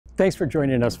Thanks for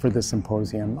joining us for this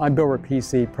symposium. I'm Bill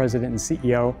Rapisi, President and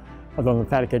CEO of the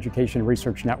Lymphatic Education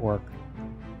Research Network.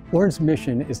 LE&RN's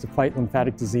mission is to fight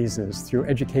lymphatic diseases through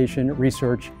education,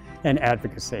 research, and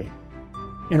advocacy.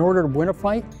 In order to win a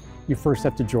fight, you first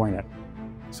have to join it.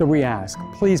 So we ask,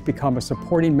 please become a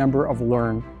supporting member of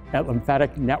LE&RN at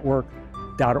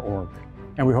lymphaticnetwork.org.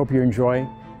 And we hope you enjoy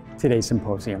today's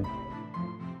symposium.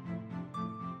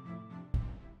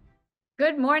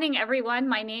 Good morning, everyone.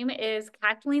 My name is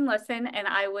Kathleen Lisson, and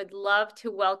I would love to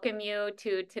welcome you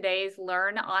to today's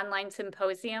LE&RN online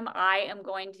symposium. I am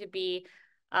going to be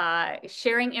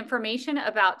sharing information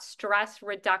about stress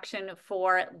reduction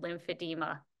for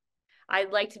lymphedema.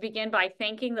 I'd like to begin by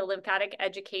thanking the Lymphatic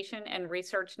Education and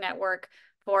Research Network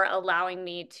for allowing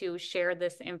me to share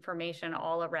this information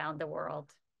all around the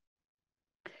world.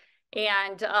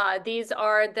 And these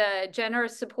are the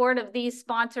generous support of these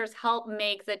sponsors help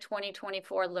make the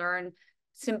 2024 LE&RN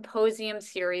Symposium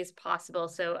series possible.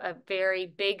 So a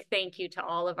very big thank you to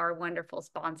all of our wonderful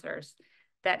sponsors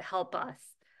that help us.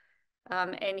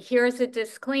 And here's a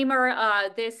disclaimer.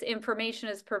 This information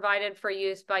is provided for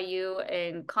use by you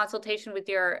in consultation with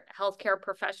your healthcare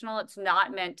professional. It's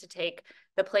not meant to take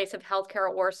the place of healthcare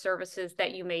or services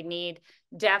that you may need.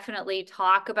 Definitely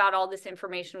talk about all this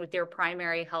information with your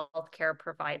primary healthcare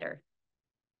provider.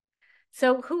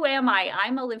 So who am I?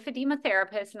 I'm a lymphedema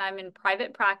therapist, and I'm in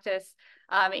private practice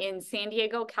in San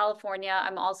Diego, California.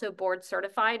 I'm also board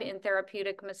certified in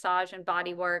therapeutic massage and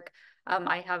bodywork.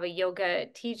 I have a yoga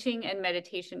teaching and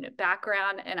meditation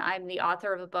background, and I'm the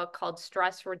author of a book called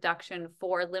Stress Reduction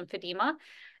for Lymphedema.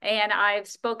 And I've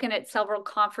spoken at several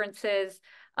conferences,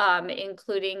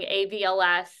 including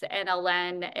AVLS,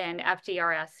 LE&RN, and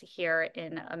FDRS here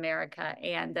in America,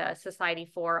 and the Society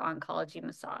for Oncology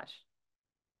Massage.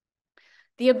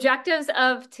 The objectives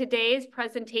of today's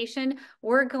presentation,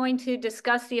 we're going to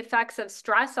discuss the effects of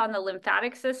stress on the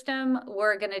lymphatic system.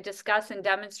 We're going to discuss and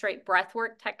demonstrate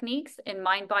breathwork techniques and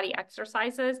mind-body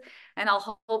exercises, and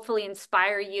I'll hopefully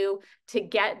inspire you to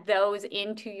get those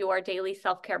into your daily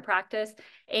self-care practice.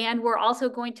 And we're also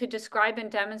going to describe and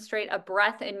demonstrate a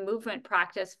breath and movement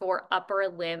practice for upper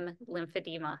limb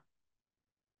lymphedema.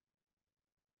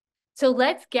 So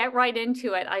let's get right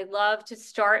into it. I love to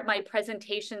start my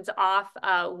presentations off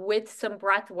with some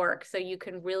breath work so you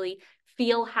can really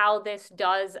feel how this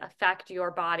does affect your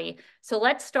body. So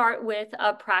let's start with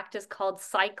a practice called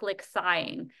cyclic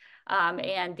sighing.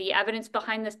 And the evidence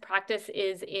behind this practice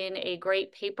is in a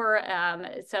great paper.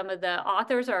 Some of the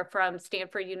authors are from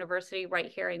Stanford University right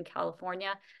here in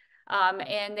California.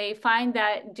 And they find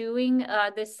that doing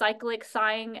this cyclic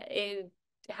sighing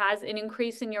has an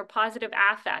increase in your positive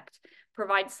affect,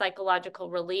 provides psychological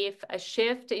relief, a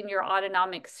shift in your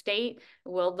autonomic state.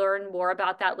 We'll learn more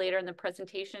about that later in the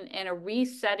presentation, and a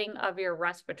resetting of your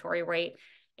respiratory rate.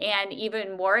 And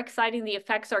even more exciting, the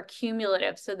effects are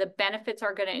cumulative. So the benefits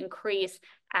are going to increase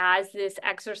as this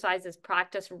exercise is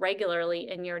practiced regularly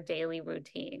in your daily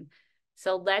routine.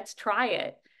 So let's try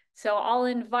it. So I'll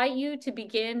invite you to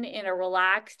begin in a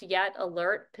relaxed yet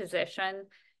alert position.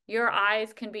 Your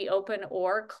eyes can be open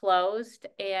or closed,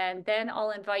 and then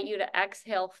I'll invite you to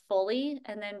exhale fully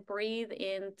and then breathe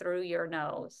in through your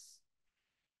nose.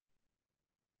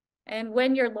 And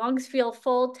when your lungs feel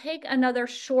full, take another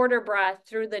shorter breath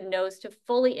through the nose to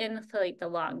fully inflate the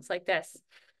lungs like this.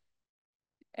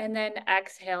 And then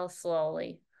exhale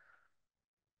slowly.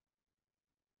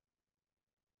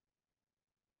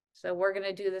 So we're going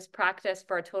to do this practice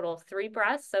for a total of 3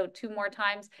 breaths, so 2 more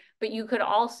times, but you could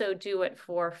also do it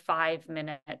for 5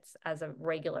 minutes as a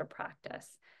regular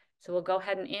practice. So we'll go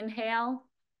ahead and inhale,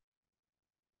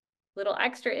 little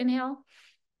extra inhale,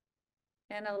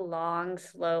 and a long,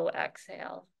 slow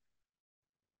exhale.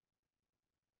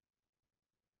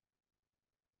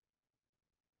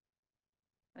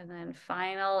 And then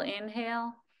final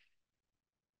inhale,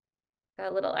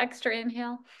 got a little extra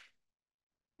inhale.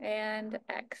 And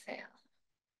exhale.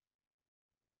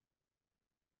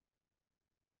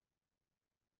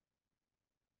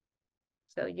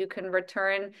 So you can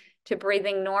return to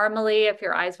breathing normally. If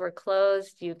your eyes were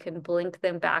closed, you can blink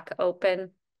them back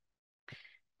open.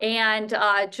 And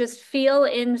just feel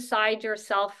inside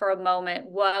yourself for a moment.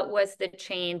 What was the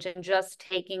change in just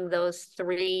taking those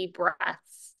 3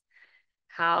 breaths?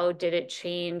 How did it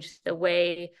change the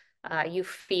way you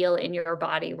feel in your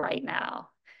body right now?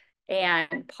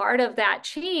 And part of that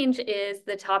change is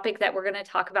the topic that we're going to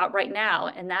talk about right now,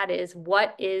 and that is,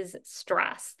 what is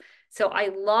stress? So I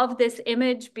love this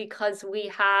image because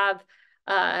we have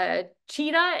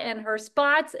cheetah and her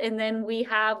spots, and then we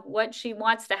have what she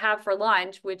wants to have for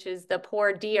lunch, which is the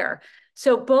poor deer.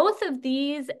 So both of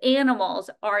these animals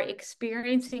are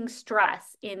experiencing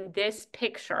stress in this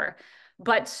picture,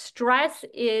 but stress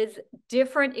is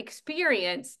different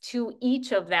experience to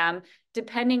each of them,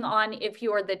 depending on if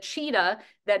you're the cheetah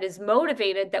that is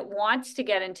motivated, that wants to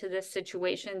get into this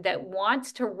situation, that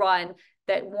wants to run,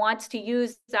 that wants to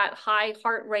use that high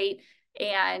heart rate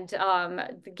and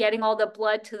getting all the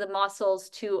blood to the muscles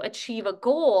to achieve a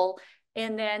goal.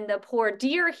 And then the poor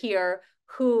deer here,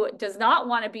 who does not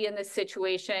want to be in this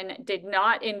situation, did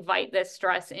not invite this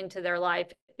stress into their life.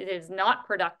 It is not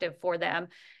productive for them,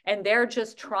 and they're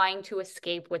just trying to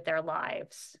escape with their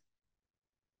lives.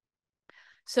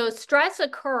 So stress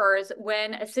occurs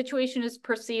when a situation is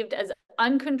perceived as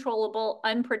uncontrollable,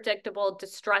 unpredictable,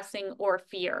 distressing, or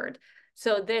feared.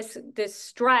 So this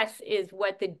stress is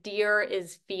what the deer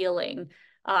is feeling.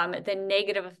 The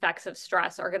negative effects of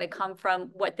stress are going to come from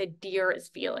what the deer is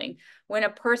feeling. When a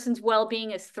person's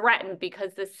well-being is threatened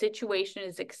because the situation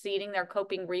is exceeding their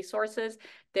coping resources,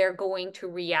 they're going to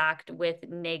react with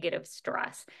negative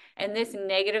stress. And this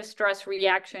negative stress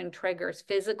reaction triggers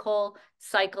physical,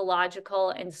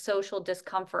 psychological, and social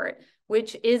discomfort,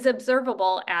 which is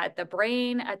observable at the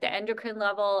brain, at the endocrine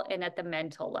level, and at the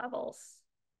mental levels.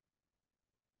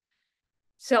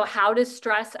 So how does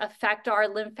stress affect our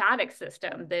lymphatic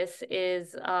system? This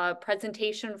is a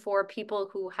presentation for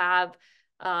people who have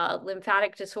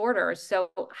lymphatic disorders. So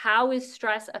how is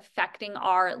stress affecting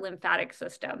our lymphatic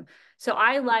system? So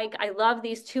I love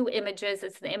these two images.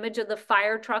 It's the image of the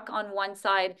fire truck on one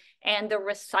side and the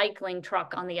recycling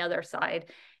truck on the other side.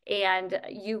 And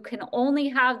you can only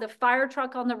have the fire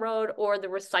truck on the road or the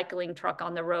recycling truck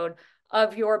on the road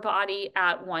of your body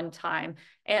at one time.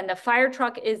 And the fire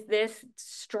truck is this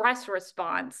stress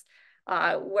response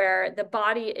where the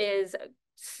body is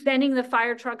sending the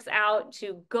fire trucks out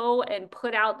to go and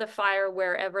put out the fire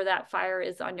wherever that fire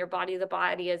is on your body. The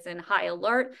body is in high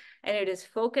alert and it is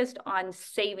focused on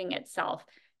saving itself.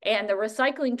 And the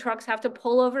recycling trucks have to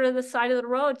pull over to the side of the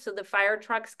road so the fire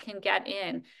trucks can get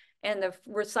in. And the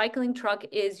recycling truck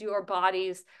is your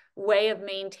body's way of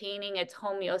maintaining its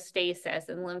homeostasis,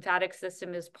 and the lymphatic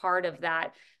system is part of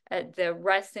that. The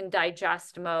rest and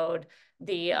digest mode,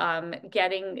 the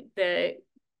getting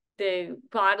the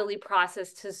bodily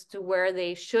processes to where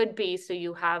they should be so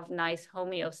you have nice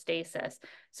homeostasis.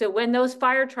 So when those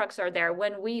fire trucks are there,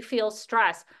 when we feel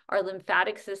stress, our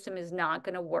lymphatic system is not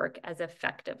going to work as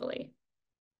effectively,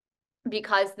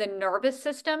 because the nervous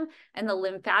system and the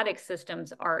lymphatic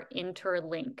systems are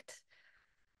interlinked.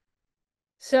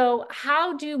 So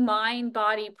how do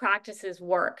mind-body practices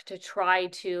work to try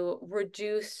to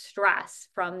reduce stress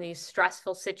from these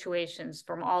stressful situations,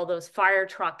 from all those fire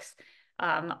trucks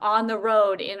on the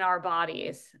road in our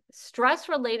bodies?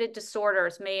 Stress-related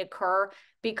disorders may occur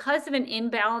because of an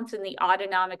imbalance in the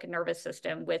autonomic nervous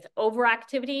system, with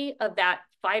overactivity of that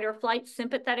fight or flight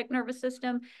sympathetic nervous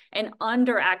system and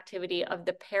underactivity of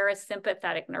the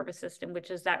parasympathetic nervous system, which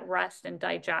is that rest and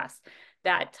digest,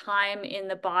 that time in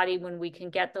the body when we can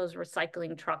get those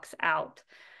recycling trucks out.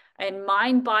 And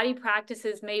mind-body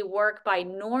practices may work by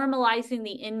normalizing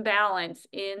the imbalance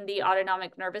in the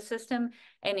autonomic nervous system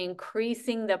and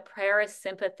increasing the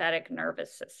parasympathetic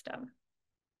nervous system.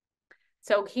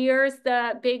 So here's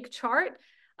the big chart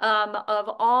of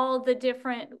all the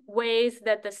different ways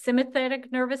that the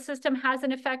sympathetic nervous system has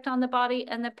an effect on the body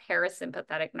and the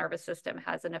parasympathetic nervous system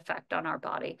has an effect on our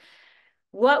body.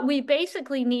 What we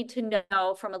basically need to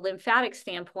know from a lymphatic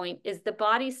standpoint is the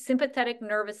body's sympathetic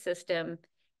nervous system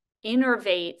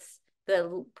innervates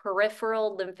the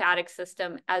peripheral lymphatic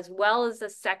system, as well as the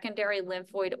secondary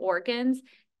lymphoid organs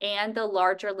and the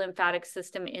larger lymphatic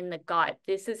system in the gut.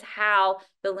 This is how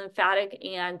the lymphatic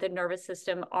and the nervous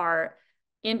system are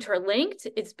interlinked.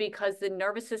 It's because the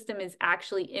nervous system is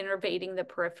actually innervating the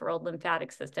peripheral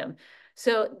lymphatic system.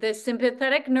 So the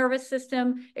sympathetic nervous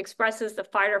system expresses the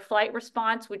fight or flight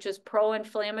response, which is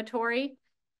pro-inflammatory.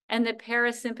 And the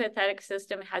parasympathetic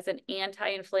system has an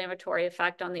anti-inflammatory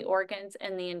effect on the organs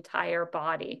and the entire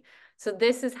body. So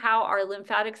this is how our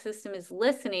lymphatic system is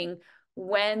listening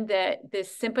when the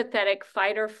sympathetic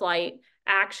fight or flight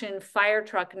action fire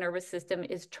truck nervous system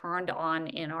is turned on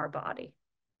in our body.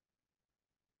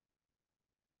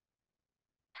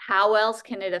 How else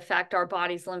can it affect our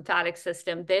body's lymphatic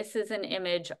system? This is an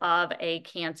image of a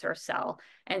cancer cell.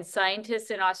 And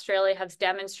scientists in Australia have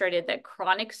demonstrated that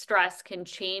chronic stress can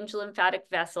change lymphatic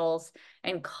vessels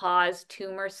and cause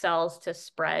tumor cells to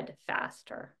spread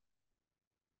faster.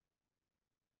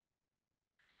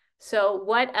 So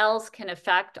what else can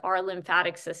affect our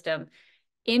lymphatic system?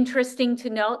 Interesting to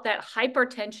note that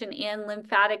hypertension and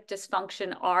lymphatic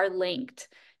dysfunction are linked.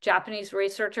 Japanese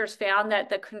researchers found that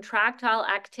the contractile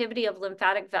activity of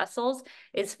lymphatic vessels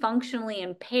is functionally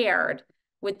impaired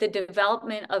with the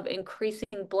development of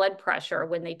increasing blood pressure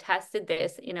when they tested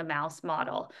this in a mouse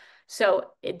model.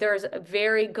 So there's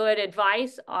very good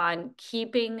advice on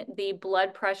keeping the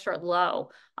blood pressure low,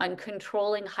 on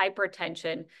controlling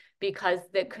hypertension, because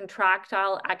the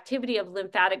contractile activity of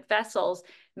lymphatic vessels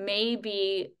may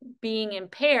be being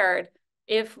impaired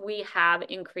if we have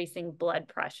increasing blood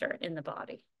pressure in the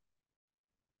body.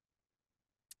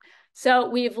 So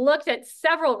we've looked at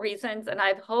several reasons, and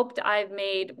I've hoped I've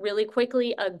made really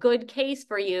quickly a good case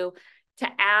for you to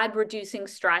add reducing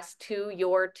stress to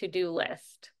your to-do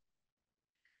list.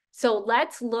 So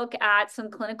let's look at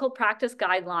some clinical practice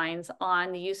guidelines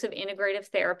on the use of integrative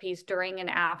therapies during and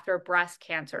after breast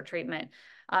cancer treatment.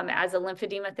 As a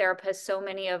lymphedema therapist, so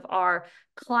many of our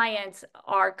clients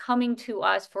are coming to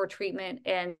us for treatment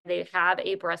and they have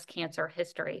a breast cancer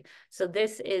history. So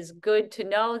this is good to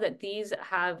know that these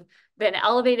have been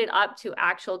elevated up to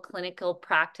actual clinical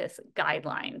practice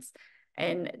guidelines.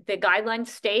 And the guidelines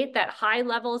state that high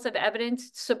levels of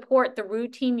evidence support the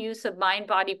routine use of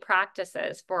mind-body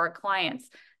practices for our clients,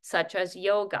 such as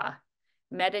yoga,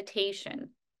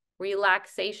 meditation,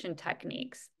 relaxation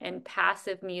techniques, and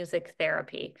passive music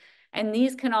therapy. And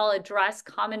these can all address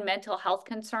common mental health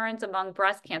concerns among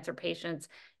breast cancer patients,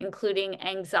 including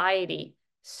anxiety,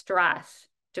 stress,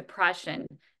 depression,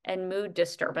 and mood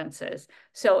disturbances.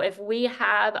 So if we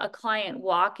have a client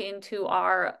walk into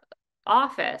our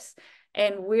office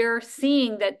and we're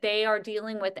seeing that they are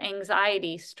dealing with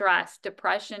anxiety, stress,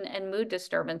 depression, and mood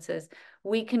disturbances,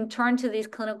 we can turn to these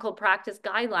clinical practice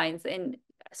guidelines and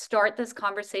start this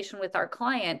conversation with our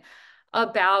client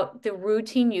about the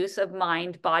routine use of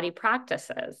mind-body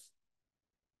practices.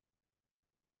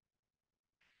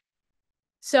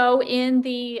 So in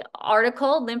the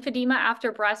article, Lymphedema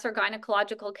After Breast or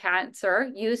Gynecological Cancer,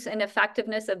 Use and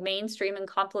Effectiveness of Mainstream and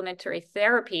Complementary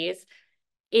Therapies,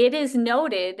 it is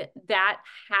noted that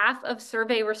half of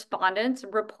survey respondents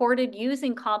reported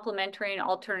using complementary and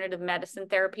alternative medicine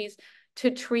therapies to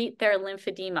treat their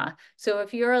lymphedema. So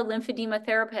if you're a lymphedema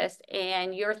therapist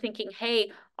and you're thinking,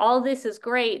 hey, all this is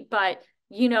great, but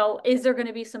you know, is there going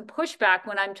to be some pushback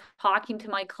when I'm talking to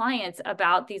my clients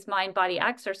about these mind-body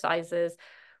exercises?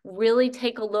 Really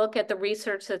take a look at the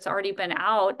research that's already been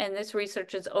out. And this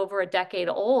research is over a decade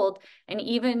old. And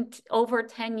even over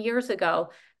 10 years ago,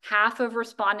 half of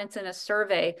respondents in a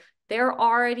survey, they're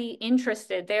already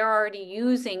interested. They're already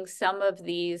using some of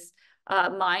these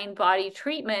mind-body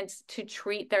treatments to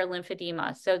treat their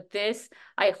lymphedema. So this,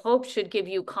 I hope, should give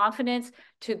you confidence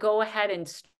to go ahead and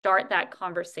start that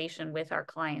conversation with our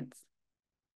clients.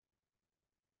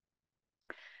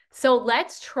 So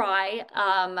let's try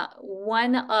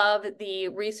one of the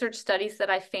research studies that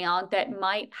I found that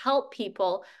might help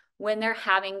people when they're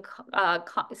having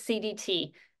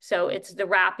CDT. So it's the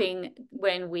wrapping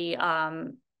when we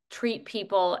treat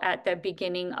people at the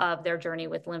beginning of their journey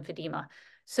with lymphedema.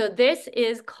 So this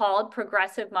is called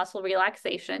progressive muscle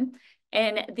relaxation.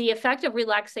 And the effect of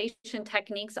relaxation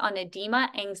techniques on edema,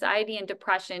 anxiety, and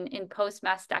depression in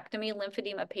post-mastectomy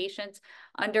lymphedema patients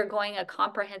undergoing a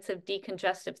comprehensive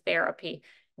decongestive therapy.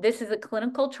 This is a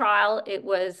clinical trial. It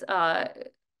was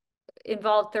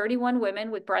involved 31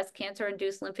 women with breast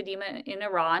cancer-induced lymphedema in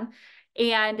Iran.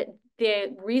 And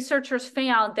the researchers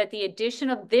found that the addition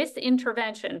of this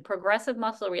intervention, progressive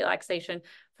muscle relaxation,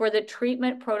 for the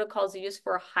treatment protocols used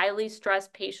for highly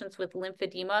stressed patients with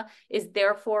lymphedema is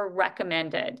therefore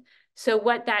recommended. So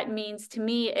what that means to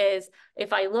me is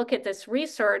if I look at this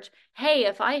research, hey,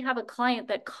 if I have a client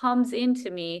that comes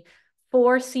into me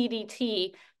for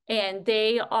CDT and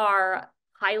they are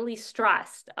highly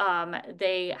stressed,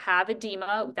 they have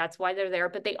edema, that's why they're there,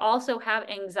 but they also have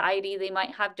anxiety, they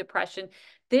might have depression.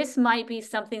 This might be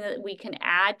something that we can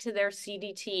add to their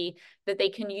CDT that they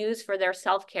can use for their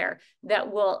self-care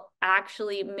that will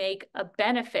actually make a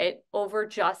benefit over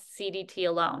just CDT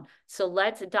alone. So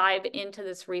let's dive into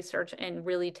this research and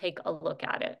really take a look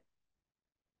at it.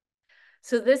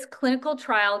 So this clinical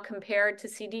trial compared to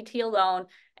CDT alone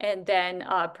and then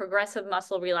progressive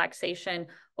muscle relaxation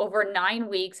over 9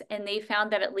 weeks, and they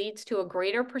found that it leads to a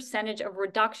greater percentage of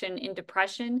reduction in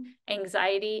depression,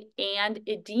 anxiety, and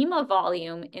edema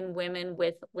volume in women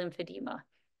with lymphedema.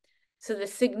 So the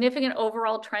significant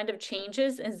overall trend of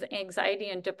changes in anxiety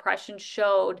and depression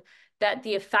showed that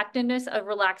the effectiveness of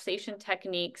relaxation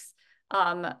techniques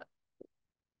had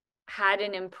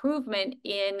an improvement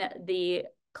in the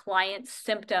client's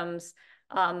symptoms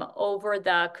over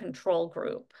the control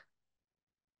group.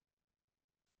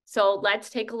 So let's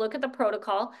take a look at the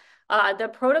protocol. The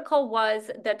protocol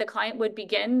was that the client would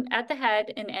begin at the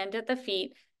head and end at the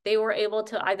feet. They were able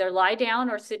to either lie down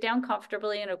or sit down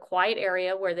comfortably in a quiet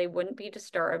area where they wouldn't be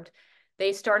disturbed.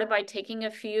 They started by taking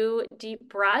a few deep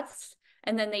breaths,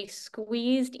 and then they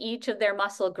squeezed each of their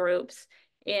muscle groups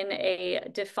in a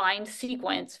defined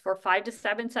sequence for 5 to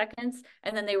 7 seconds,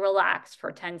 and then they relaxed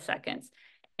for 10 seconds.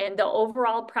 And the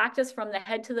overall practice from the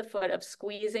head to the foot of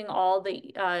squeezing all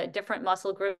the different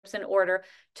muscle groups in order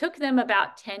took them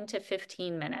about 10 to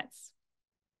 15 minutes.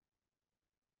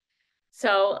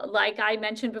 So like I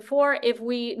mentioned before,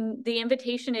 the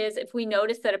invitation is if we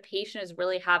notice that a patient is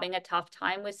really having a tough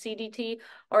time with CDT,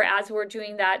 or as we're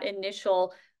doing that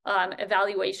initial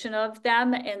evaluation of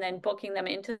them and then booking them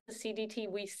into the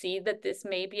CDT, we see that this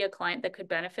may be a client that could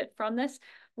benefit from this.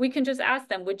 We can just ask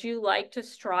them, would you like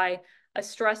to try a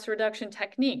stress reduction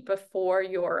technique before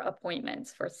your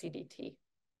appointments for CDT?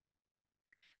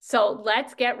 So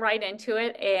let's get right into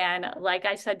it. And like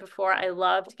I said before, I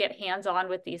love to get hands-on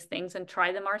with these things and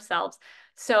try them ourselves.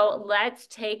 So let's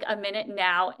take a minute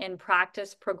now and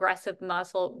practice progressive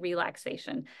muscle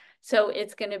relaxation. So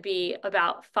it's going to be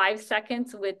about 5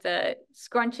 seconds with the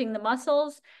scrunching the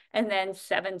muscles and then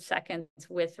 7 seconds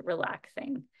with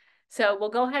relaxing. So we'll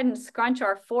go ahead and scrunch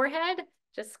our forehead.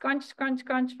 Just scrunch, scrunch,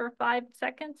 scrunch for 5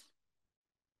 seconds.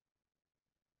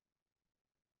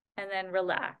 And then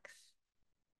relax.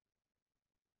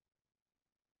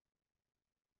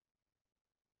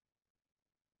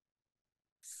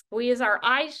 Squeeze our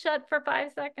eyes shut for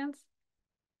 5 seconds.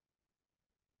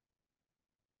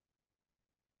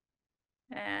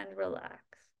 And relax.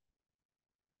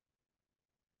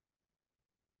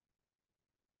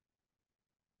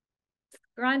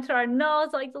 Scrunch our nose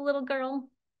like the little girl.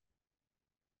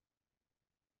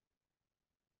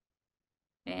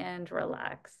 And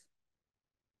relax.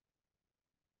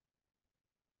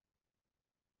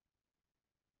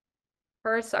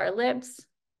 Purse our lips.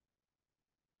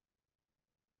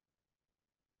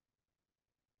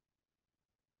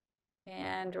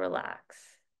 And relax.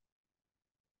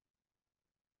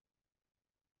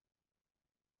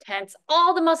 Tense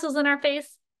all the muscles in our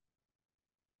face.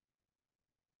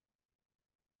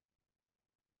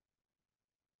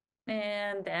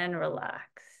 And then relax.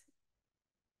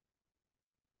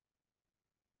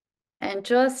 And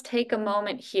just take a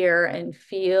moment here and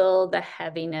feel the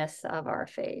heaviness of our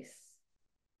face.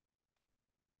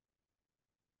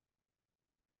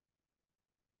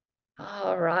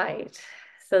 All right.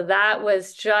 So that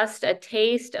was just a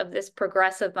taste of this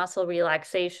progressive muscle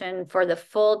relaxation. For the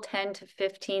full 10 to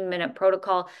 15 minute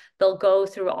protocol, they'll go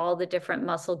through all the different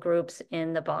muscle groups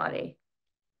in the body.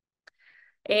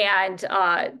 And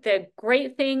the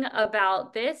great thing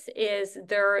about this is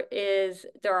there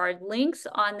are links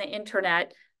on the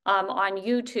internet, on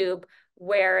YouTube,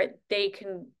 where they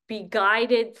can be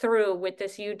guided through with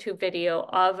this YouTube video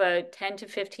of a 10 to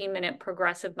 15 minute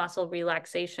progressive muscle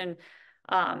relaxation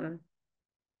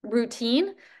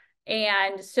routine.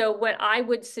 And so what I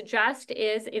would suggest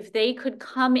is if they could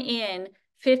come in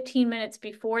 15 minutes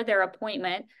before their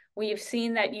appointment, we've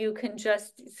seen that you can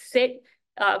just sit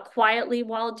quietly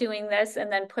while doing this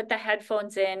and then put the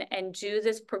headphones in and do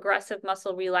this progressive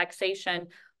muscle relaxation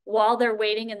while they're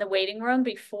waiting in the waiting room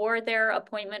before their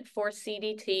appointment for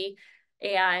CDT,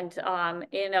 and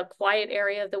in a quiet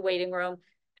area of the waiting room.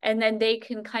 And then they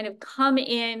can kind of come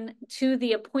in to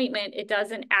the appointment. It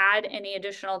doesn't add any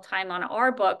additional time on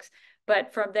our books,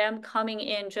 but from them coming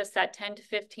in just that 10 to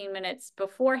 15 minutes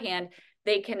beforehand,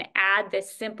 they can add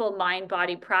this simple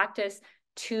mind-body practice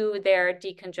to their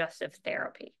decongestive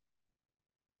therapy.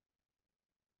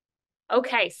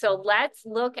 Okay, so let's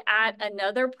look at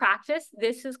another practice.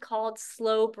 This is called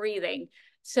slow breathing.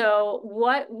 So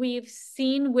what we've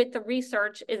seen with the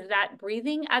research is that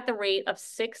breathing at the rate of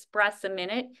 6 breaths a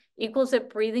minute equals a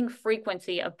breathing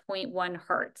frequency of 0.1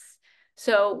 hertz.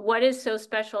 So what is so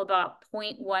special about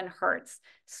 0.1 hertz?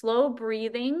 Slow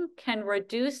breathing can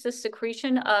reduce the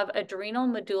secretion of adrenal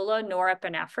medulla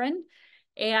norepinephrine,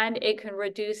 and it can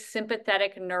reduce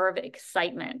sympathetic nerve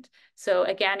excitement. So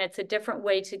again, it's a different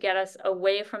way to get us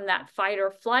away from that fight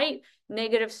or flight,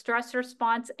 negative stress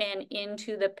response, and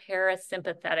into the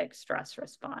parasympathetic stress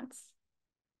response.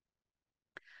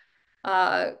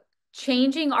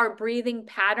 Changing our breathing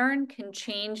pattern can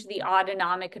change the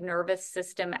autonomic nervous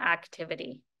system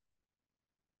activity.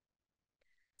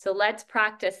 So let's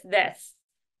practice this.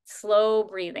 Slow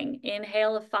breathing.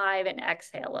 Inhale of 5 and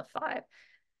exhale of 5.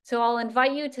 So I'll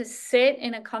invite you to sit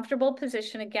in a comfortable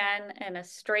position again and a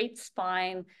straight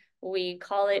spine. We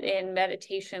call it in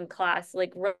meditation class,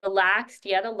 like relaxed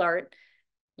yet alert.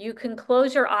 You can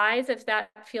close your eyes if that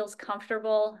feels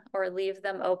comfortable, or leave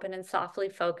them open and softly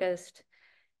focused.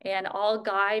 And I'll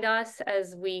guide us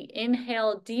as we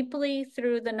inhale deeply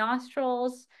through the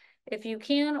nostrils, if you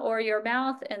can, or your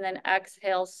mouth, and then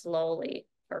exhale slowly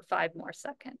for 5 more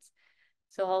seconds.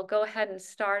 So I'll go ahead and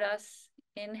start us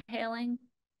inhaling,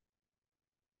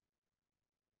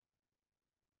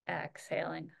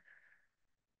 exhaling,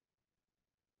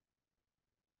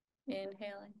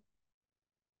 inhaling,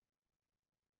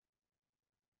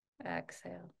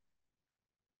 exhale,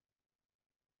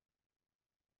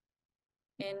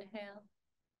 inhale,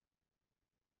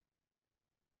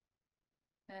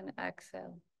 and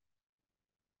exhale.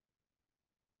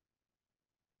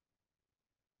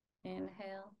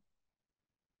 Inhale,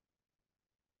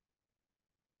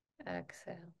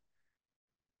 exhale.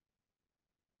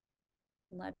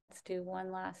 Let's do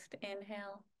one last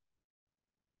inhale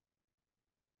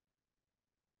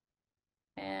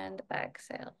and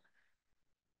exhale.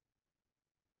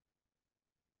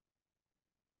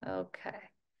 Okay.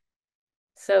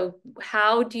 So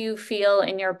how do you feel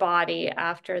in your body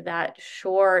after that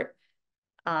short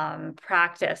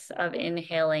practice of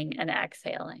inhaling and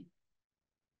exhaling?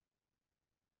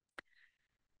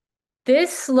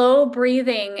 This slow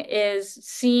breathing is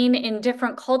seen in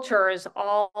different cultures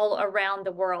all around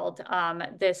the world.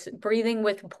 This breathing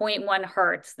with 0.1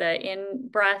 hertz, the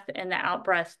in-breath and the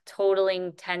out-breath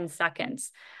totaling 10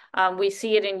 seconds. We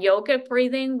see it in yogic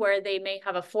breathing where they may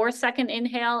have a 4-second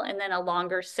inhale and then a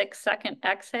longer 6-second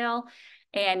exhale.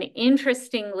 And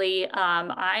interestingly,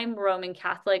 I'm Roman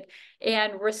Catholic,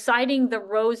 and reciting the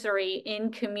rosary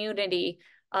in community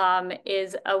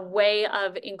is a way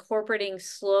of incorporating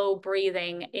slow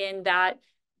breathing in that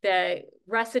the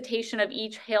recitation of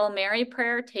each Hail Mary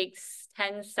prayer takes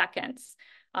 10 seconds.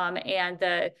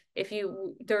 There's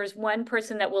one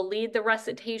person that will lead the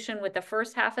recitation with the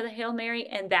first half of the Hail Mary,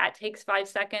 and that takes 5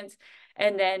 seconds.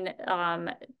 And then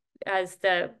as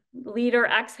the leader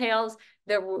exhales,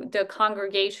 the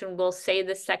congregation will say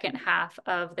the second half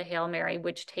of the Hail Mary,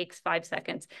 which takes 5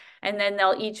 seconds. And then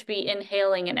they'll each be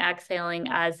inhaling and exhaling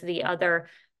as the other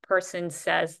person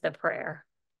says the prayer.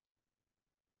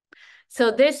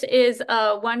 So this is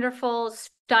a wonderful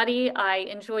study I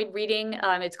enjoyed reading.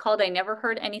 It's called I Never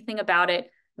Heard Anything About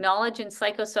It, Knowledge and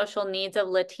Psychosocial Needs of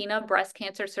Latina Breast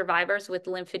Cancer Survivors with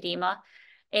Lymphedema.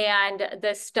 And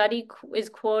the study is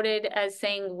quoted as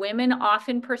saying, women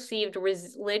often perceived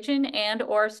religion and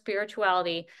or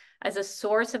spirituality as a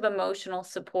source of emotional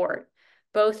support,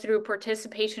 both through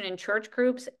participation in church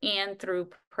groups and through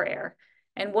prayer.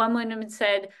 And one woman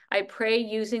said, I pray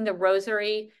using the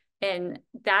rosary, and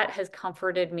that has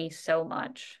comforted me so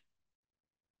much.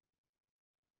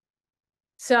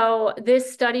 So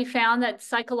this study found that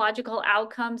psychological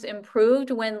outcomes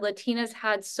improved when Latinas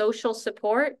had social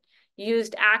support,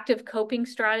 used active coping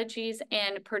strategies,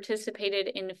 and participated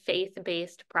in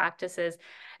faith-based practices.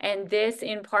 And this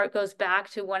in part goes back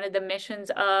to one of the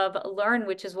missions of LE&RN,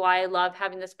 which is why I love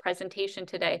having this presentation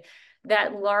today,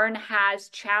 that LE&RN has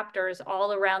chapters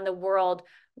all around the world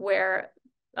where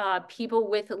people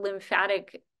with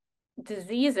lymphatic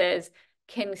diseases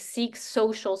can seek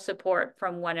social support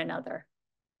from one another.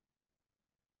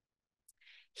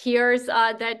 Here's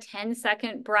the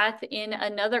 10-second breath in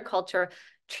another culture.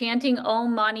 Chanting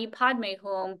Om Mani Padme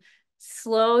Hum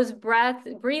slows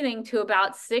breathing to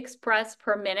about 6 breaths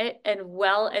per minute, as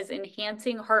well as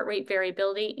enhancing heart rate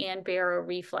variability and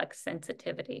baroreflex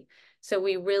sensitivity. So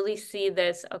we really see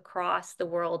this across the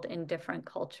world in different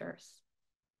cultures.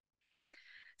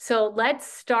 So let's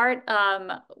start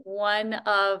one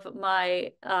of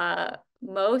my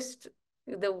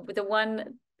the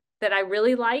one that I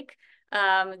really like,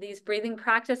 these breathing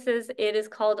practices. It is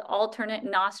called alternate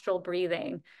nostril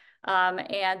breathing.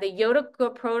 And the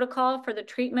yoga protocol for the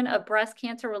treatment of breast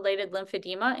cancer-related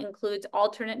lymphedema includes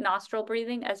alternate nostril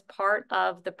breathing as part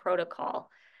of the protocol.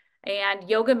 And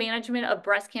yoga management of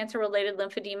breast cancer-related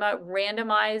lymphedema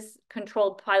randomized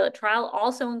controlled pilot trial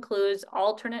also includes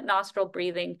alternate nostril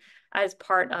breathing as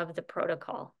part of the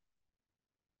protocol.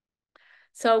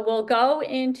 So we'll go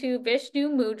into Vishnu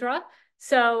Mudra.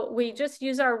 So we just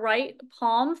use our right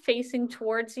palm facing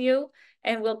towards you,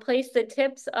 and we'll place the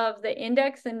tips of the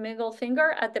index and middle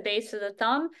finger at the base of the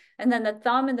thumb, and then the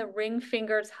thumb and the ring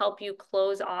fingers help you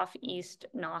close off east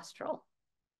nostril.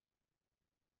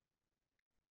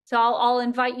 So I'll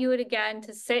invite you again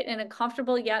to sit in a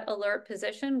comfortable yet alert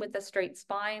position with a straight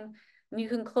spine. And you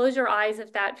can close your eyes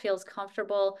if that feels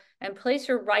comfortable, and place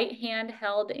your right hand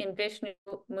held in Vishnu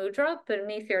Mudra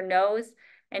beneath your nose,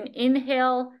 and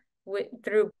inhale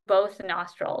through both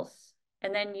nostrils.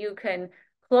 And then you can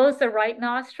close the right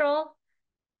nostril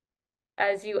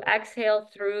as you exhale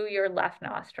through your left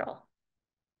nostril.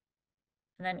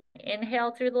 And then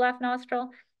inhale through the left nostril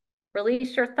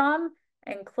Release your thumb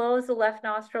and close the left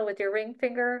nostril with your ring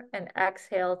finger and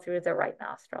exhale through the right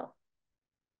nostril.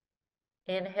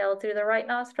 Inhale through the right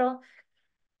nostril.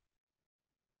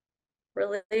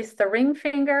 Release the ring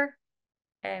finger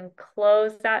and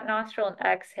close that nostril and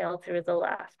exhale through the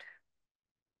left.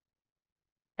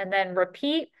 And then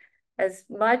repeat as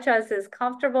much as is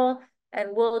comfortable, and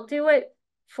we'll do it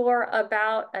for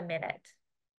about a minute.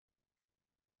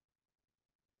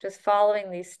 Just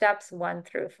following these steps 1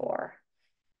 through 4.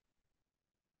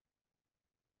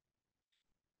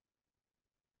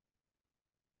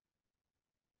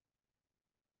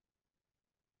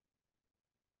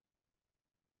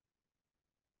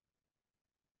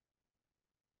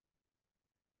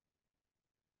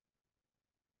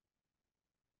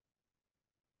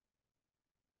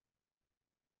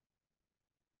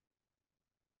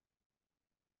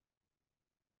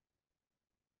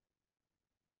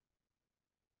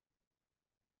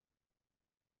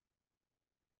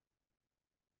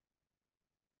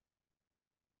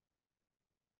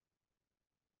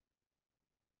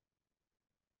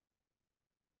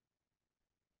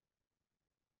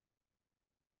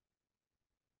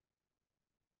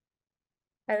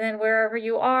 And then wherever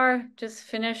you are, just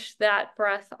finish that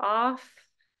breath off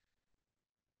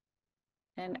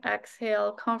and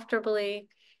exhale comfortably.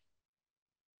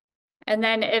 And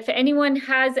then if anyone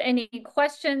has any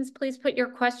questions, please put your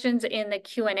questions in the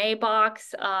Q&A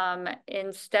box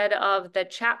instead of the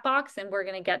chat box, and we're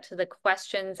going to get to the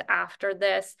questions after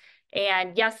this.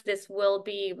 And yes, this will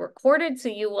be recorded, so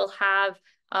you will have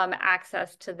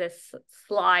access to this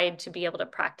slide to be able to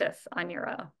practice on your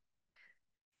own.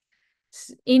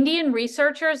 Indian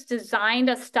researchers designed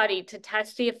a study to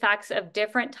test the effects of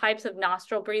different types of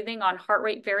nostril breathing on heart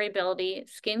rate variability,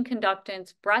 skin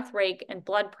conductance, breath rate, and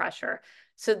blood pressure.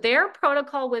 So their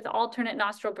protocol with alternate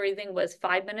nostril breathing was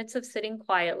 5 minutes of sitting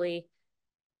quietly,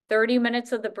 30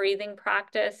 minutes of the breathing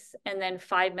practice, and then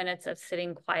 5 minutes of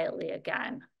sitting quietly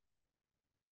again.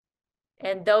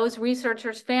 And those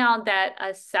researchers found that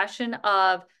a session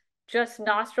of just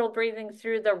nostril breathing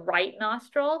through the right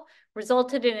nostril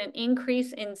resulted in an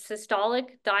increase in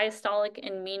systolic, diastolic,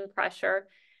 and mean pressure.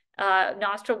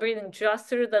 Nostril breathing just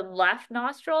through the left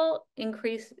nostril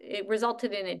it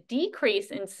resulted in a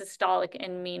decrease in systolic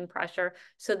and mean pressure,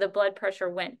 so the blood pressure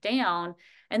went down.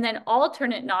 And then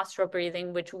alternate nostril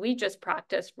breathing, which we just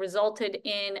practiced, resulted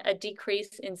in a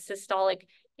decrease in systolic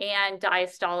and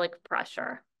diastolic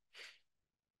pressure.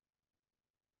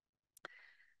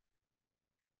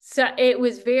 So it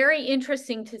was very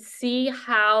interesting to see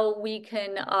how we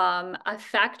can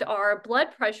affect our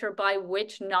blood pressure by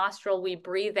which nostril we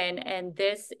breathe in. And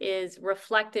this is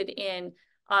reflected in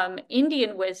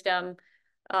Indian wisdom,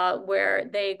 where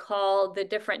they call the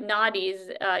different nadis,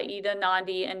 Ida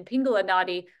Nadi and Pingala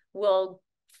Nadi, will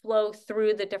flow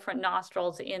through the different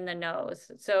nostrils in the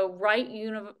nose. So right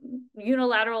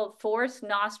unilateral forced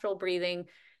nostril breathing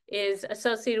is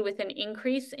associated with an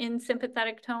increase in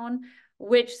sympathetic tone,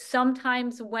 which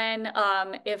sometimes when,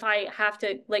 if I have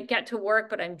to get to work,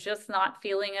 but I'm just not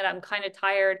feeling it, I'm kind of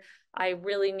tired, I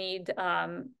really need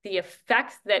the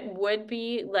effects that would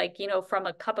be from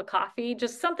a cup of coffee,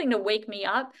 just something to wake me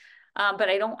up, but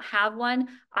I don't have one,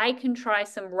 I can try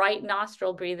some right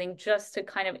nostril breathing just to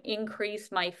kind of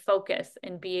increase my focus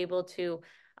and be able to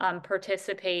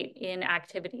participate in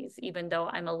activities, even though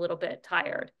I'm a little bit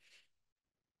tired.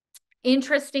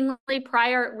 Interestingly,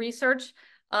 prior research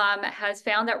has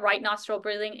found that right nostril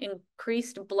breathing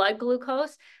increased blood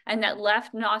glucose and that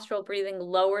left nostril breathing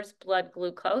lowers blood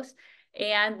glucose.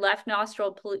 And left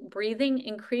nostril breathing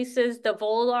increases the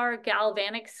volar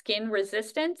galvanic skin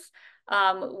resistance,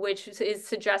 which is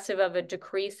suggestive of a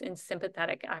decrease in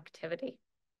sympathetic activity.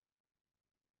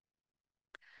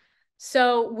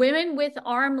 So women with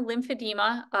arm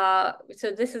lymphedema,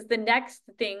 so this is the next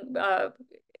thing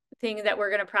that we're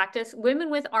going to practice.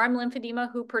 Women with arm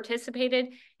lymphedema who participated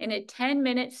in a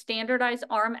 10-minute standardized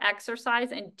arm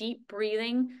exercise and deep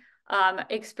breathing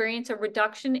experience a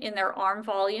reduction in their arm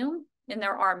volume, in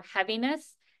their arm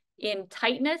heaviness, in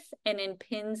tightness, and in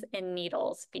pins and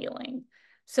needles feeling.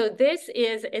 So this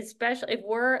is, especially if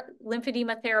we're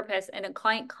lymphedema therapists and a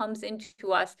client comes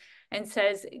into us and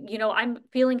says, you know, I'm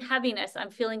feeling heaviness, I'm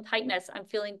feeling tightness, I'm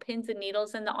feeling pins and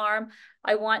needles in the arm.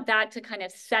 I want that to kind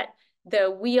of set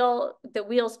the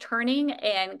wheels turning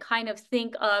and kind of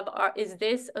think of, is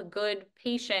this a good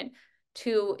patient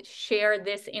to share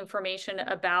this information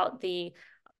about the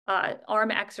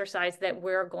arm exercise that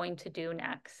we're going to do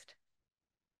next.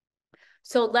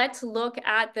 So let's look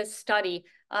at this study,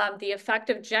 the effect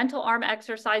of gentle arm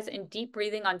exercise and deep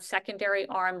breathing on secondary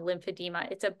arm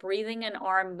lymphedema. It's a breathing and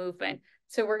arm movement.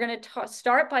 So we're going to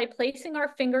start by placing our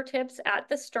fingertips at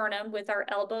the sternum with our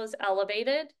elbows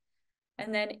elevated,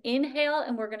 and then inhale,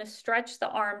 and we're going to stretch the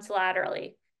arms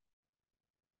laterally.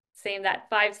 Same that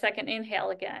 5-second inhale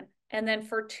again. And then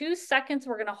for 2 seconds,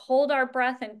 we're going to hold our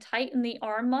breath and tighten the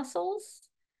arm muscles.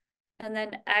 And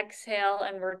then exhale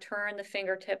and return the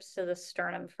fingertips to the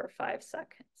sternum for 5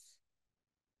 seconds.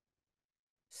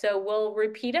 So we'll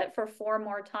repeat it for 4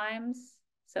 more times.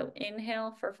 So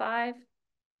inhale for 5.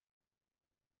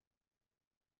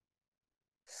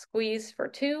 Squeeze for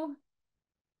 2.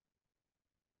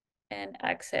 And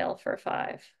exhale for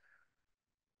 5.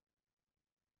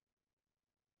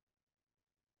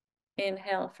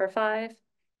 Inhale for 5.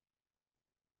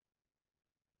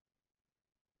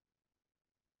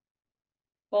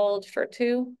 Hold for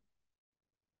 2.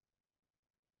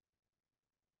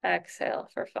 Exhale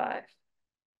for 5.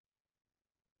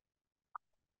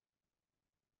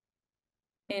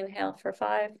 Inhale for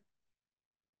 5.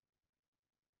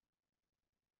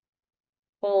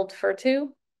 Hold for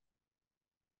 2.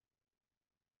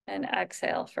 And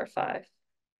exhale for 5.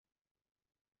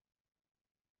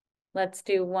 Let's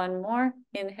do one more.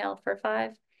 Inhale for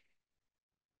 5.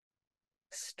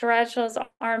 Stretch those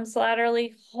arms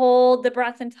laterally. Hold the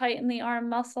breath and tighten the arm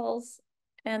muscles.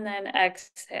 And then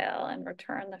exhale and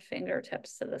return the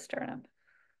fingertips to the sternum.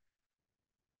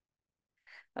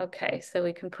 Okay, so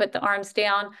we can put the arms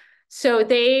down. So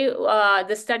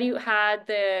the study had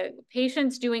the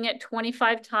patients doing it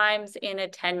 25 times in a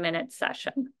 10-minute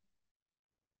session.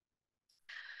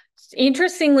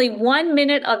 Interestingly, 1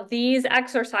 minute of these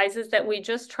exercises that we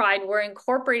just tried were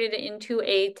incorporated into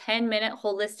a 10-minute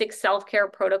holistic self-care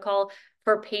protocol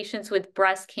for patients with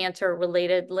breast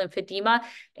cancer-related lymphedema.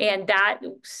 And that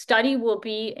study will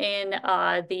be in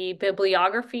the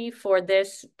bibliography for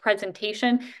this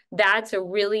presentation. That's a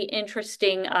really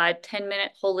interesting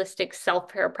 10-minute holistic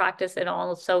self-care practice. It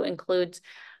also includes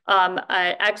an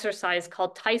exercise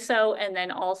called TISO, and then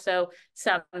also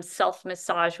some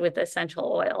self-massage with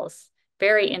essential oils.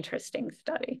 Very interesting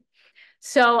study.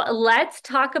 So let's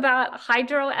talk about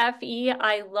HydroFE.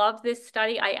 I love this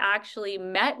study. I actually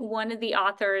met one of the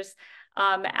authors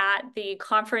at the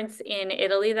conference in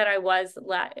Italy that I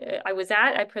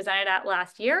presented at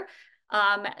last year.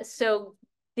 So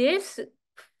this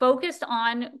focused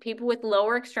on people with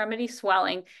lower extremity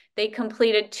swelling. They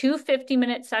completed 2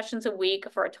 50-minute sessions a week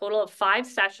for a total of 5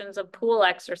 sessions of pool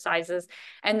exercises.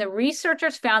 And the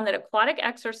researchers found that aquatic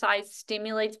exercise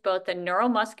stimulates both the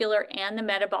neuromuscular and the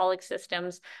metabolic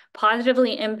systems,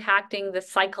 positively impacting the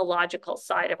psychological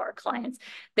side of our clients.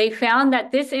 They found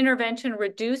that this intervention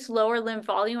reduced lower limb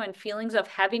volume and feelings of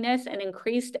heaviness and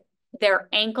increased their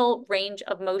ankle range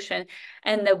of motion.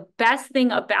 And the best thing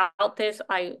about this,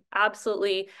 I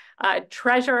absolutely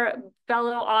treasure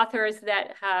fellow authors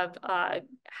that have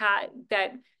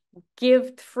that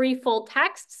give free full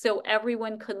text, so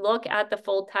everyone could look at the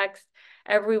full text.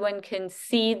 Everyone can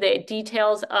see the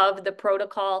details of the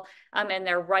protocol, and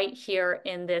they're right here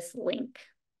in this link.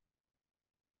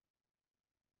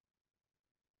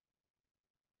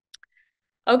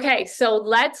 Okay, so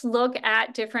let's look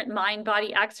at different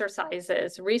mind-body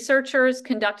exercises. Researchers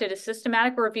conducted a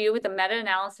systematic review with a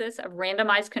meta-analysis of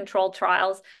randomized controlled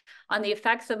trials on the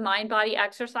effects of mind-body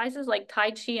exercises like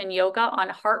Tai Chi and yoga on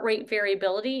heart rate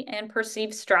variability and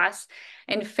perceived stress,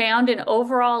 and found an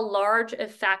overall large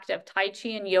effect of Tai Chi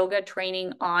and yoga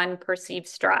training on perceived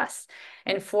stress.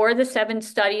 And 4 of the 7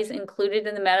 studies included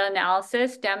in the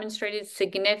meta-analysis demonstrated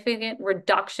significant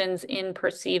reductions in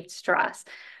perceived stress.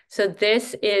 So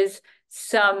this is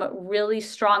some really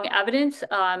strong evidence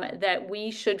that we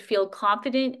should feel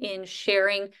confident in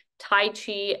sharing Tai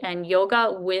Chi and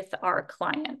yoga with our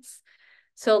clients.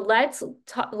 So let's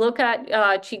look at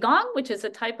Qigong, which is a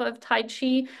type of Tai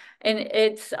Chi, and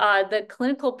it's the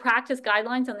clinical practice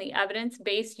guidelines on the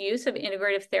evidence-based use of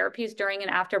integrative therapies during and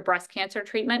after breast cancer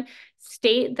treatment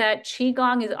state that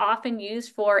Qigong is often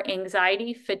used for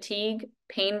anxiety, fatigue,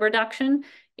 pain reduction,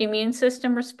 immune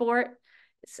system support,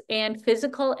 and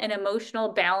physical and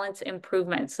emotional balance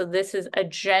improvement. So this is a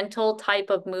gentle type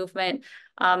of movement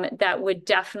that would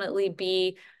definitely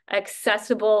be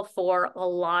accessible for a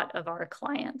lot of our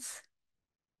clients.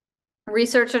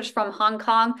 Researchers from Hong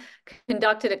Kong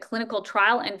conducted a clinical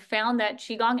trial and found that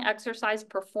Qigong exercise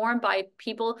performed by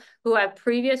people who have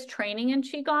previous training in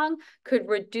Qigong could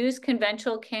reduce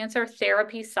conventional cancer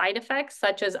therapy side effects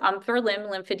such as upper limb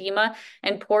lymphedema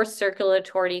and poor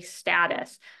circulatory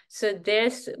status. So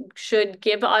this should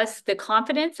give us the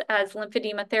confidence as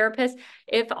lymphedema therapists.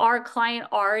 If our client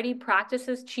already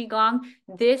practices Qigong,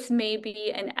 this may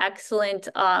be an excellent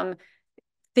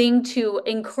thing to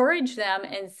encourage them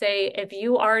and say, if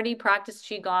you already practice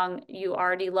Qigong, you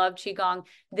already love Qigong,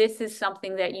 this is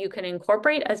something that you can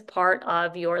incorporate as part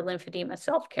of your lymphedema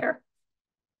self-care.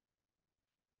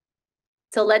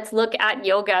 So let's look at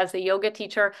yoga. As a yoga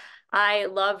teacher, I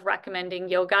love recommending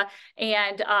yoga,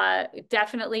 and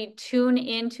definitely tune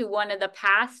into one of the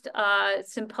past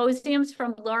symposiums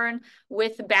from LE&RN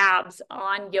with Babz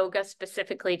on yoga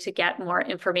specifically to get more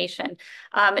information.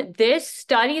 This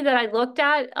study that I looked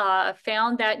at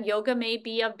found that yoga may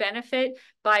be of benefit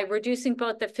by reducing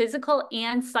both the physical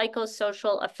and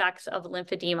psychosocial effects of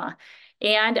lymphedema.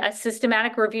 And a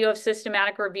systematic review of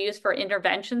systematic reviews for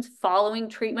interventions following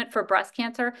treatment for breast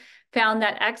cancer found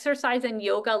that exercise and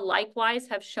yoga likewise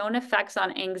have shown effects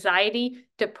on anxiety,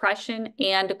 depression,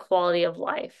 and quality of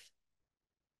life.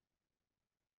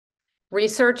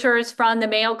 Researchers from the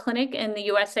Mayo Clinic in the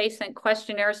USA sent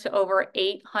questionnaires to over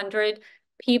 800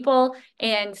 people,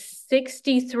 and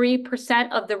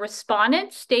 63% of the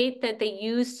respondents state that they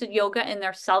used yoga in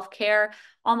their self-care.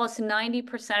 Almost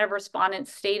 90% of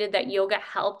respondents stated that yoga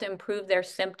helped improve their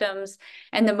symptoms.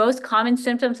 And the most common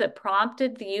symptoms that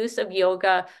prompted the use of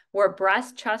yoga were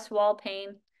breast, chest wall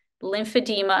pain,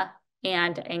 lymphedema,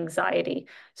 and anxiety.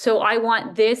 So I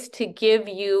want this to give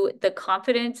you the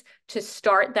confidence to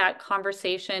start that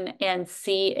conversation and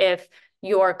see if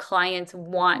your clients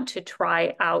want to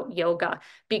try out yoga,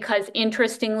 because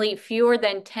interestingly, fewer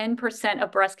than 10%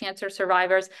 of breast cancer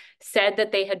survivors said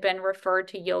that they had been referred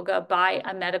to yoga by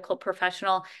a medical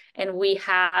professional, and we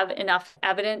have enough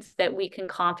evidence that we can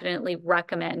confidently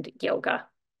recommend yoga.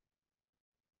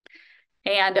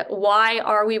 And why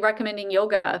are we recommending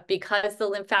yoga? Because the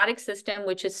lymphatic system,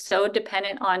 which is so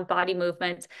dependent on body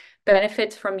movements,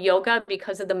 benefits from yoga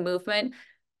because of the movement,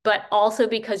 but also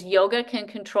because yoga can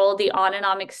control the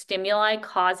autonomic stimuli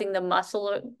causing the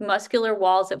muscular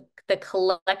walls of the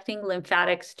collecting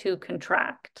lymphatics to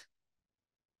contract.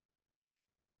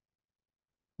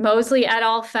 Mosley et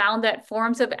al. Found that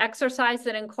forms of exercise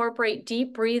that incorporate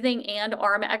deep breathing and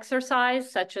arm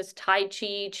exercise, such as Tai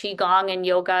Chi, Qigong, and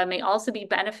yoga, may also be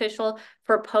beneficial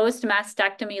for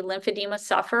post-mastectomy lymphedema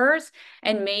sufferers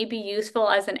and may be useful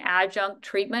as an adjunct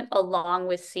treatment along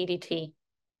with CDT.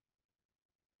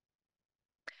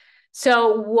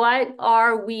 So what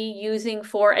are we using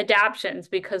for adaptions?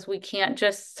 Because we can't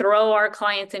just throw our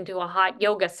clients into a hot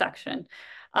yoga section.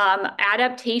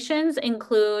 Adaptations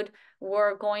include,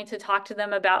 we're going to talk to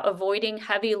them about avoiding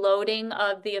heavy loading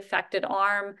of the affected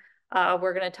arm.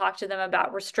 We're going to talk to them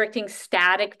about restricting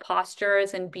static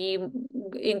postures and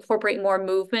incorporate more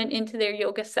movement into their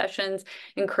yoga sessions,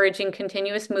 encouraging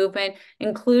continuous movement,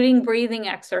 including breathing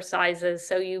exercises.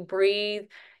 So you breathe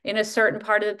in a certain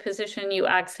part of the position, you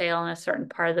exhale in a certain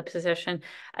part of the position.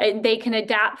 They can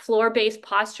adapt floor-based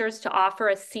postures to offer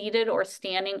a seated or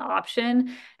standing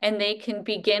option, and they can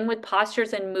begin with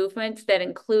postures and movements that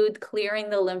include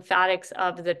clearing the lymphatics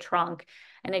of the trunk.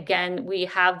 And again, we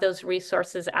have those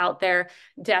resources out there.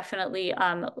 Definitely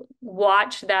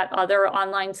watch that other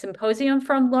online symposium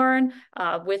from LE&RN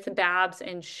with Babz,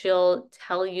 and she'll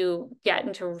tell you, get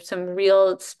into some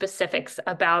real specifics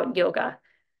about yoga.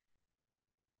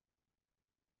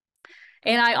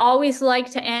 And I always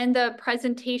like to end the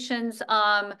presentations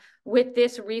with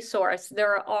this resource.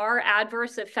 There are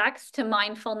adverse effects to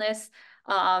mindfulness,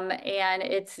 and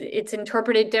it's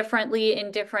interpreted differently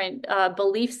in different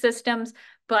belief systems.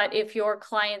 But if your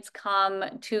clients come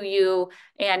to you,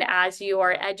 and as you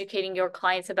are educating your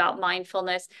clients about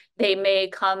mindfulness, they may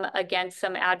come against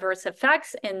some adverse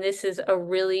effects. And this is a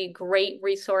really great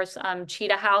resource,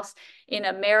 Cheetah House in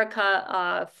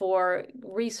America, for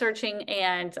researching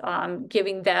and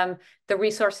giving them the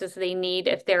resources they need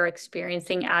if they're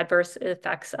experiencing adverse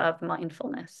effects of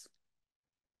mindfulness.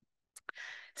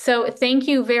 So thank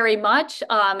you very much.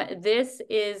 This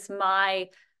is my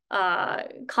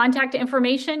contact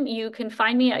information. You can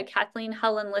find me at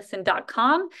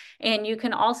KathleenHelenLisson.com, and you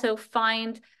can also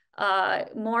find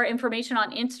more information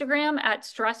on Instagram at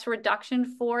Stress Reduction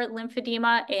for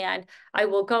Lymphedema. And I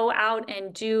will go out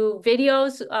and do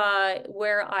videos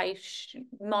where I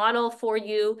model for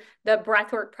you the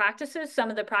breathwork practices, some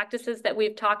of the practices that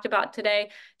we've talked about today.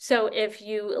 So if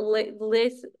you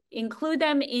include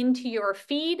them into your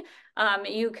feed,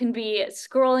 you can be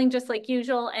scrolling just like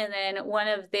usual, and then one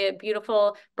of the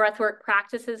beautiful breathwork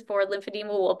practices for lymphedema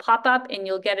will pop up, and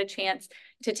you'll get a chance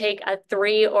to take a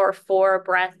 3 or 4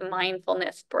 breath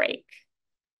mindfulness break.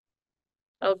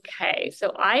 Okay,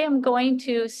 so I am going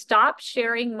to stop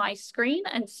sharing my screen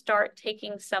and start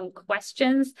taking some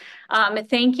questions.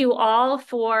 Thank you all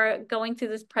for going through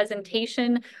this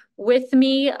presentation with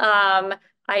me.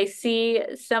 I see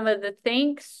some of the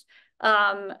thanks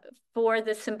for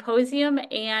the symposium,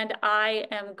 and I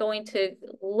am going to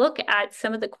look at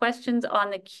some of the questions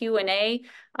on the Q&A.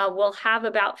 We'll have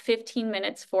about 15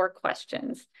 minutes for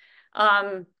questions.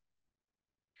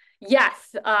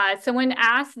 Yes, someone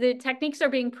asked, the techniques are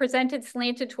being presented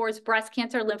slanted towards breast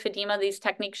cancer, lymphedema. These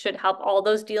techniques should help all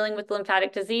those dealing with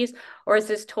lymphatic disease, or is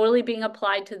this totally being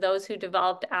applied to those who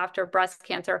developed after breast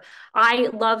cancer? I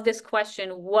love this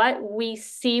question. What we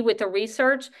see with the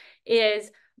research is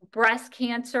breast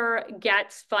cancer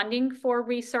gets funding for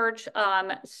research.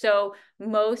 So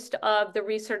most of the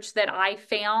research that I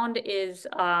found is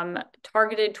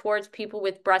targeted towards people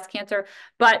with breast cancer,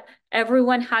 but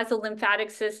everyone has a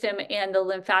lymphatic system, and the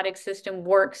lymphatic system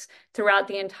works throughout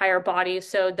the entire body.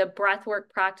 So the breathwork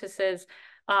practices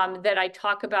that I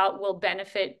talk about will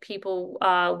benefit people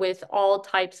with all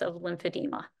types of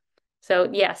lymphedema. So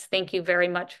yes, thank you very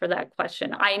much for that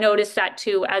question. I noticed that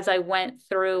too as I went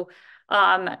through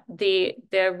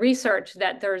the research,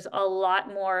 that there's a lot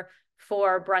more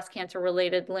for breast cancer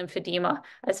related lymphedema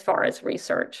as far as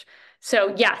research.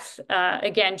 So yes,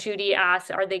 again, Judy asked,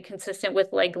 are they consistent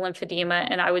with leg lymphedema?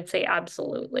 And I would say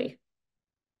absolutely.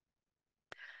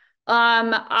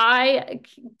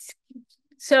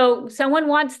 So someone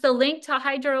wants the link to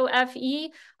HydroFE.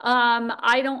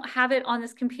 I don't have it on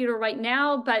this computer right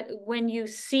now, but when you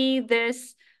see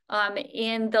this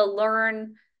in the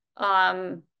LE&RN,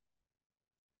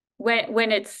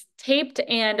 when it's taped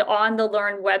and on the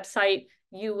LE&RN website,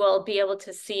 you will be able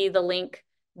to see the link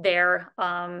there.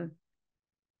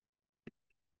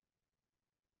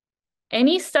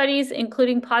 Any studies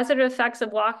including positive effects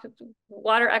of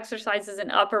water exercises in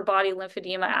upper body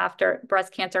lymphedema after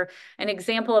breast cancer? An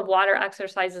example of water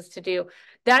exercises to do.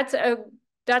 That's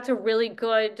a really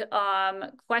good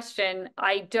question.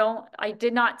 I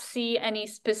did not see any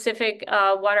specific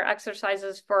water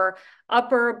exercises for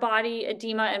upper body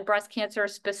edema and breast cancer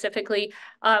specifically.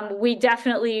 We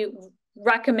definitely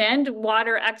recommend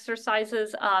water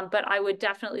exercises, but I would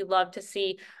definitely love to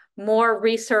see more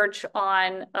research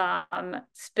on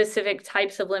specific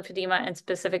types of lymphedema and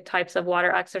specific types of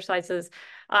water exercises.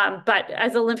 But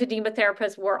as a lymphedema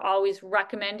therapist, we're always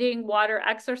recommending water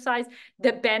exercise.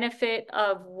 The benefit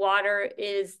of water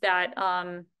is that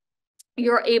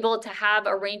you're able to have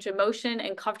a range of motion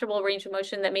and comfortable range of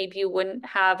motion that maybe you wouldn't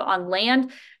have on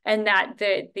land, and that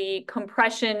the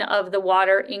compression of the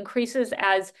water increases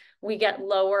as we get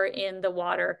lower in the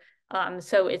water.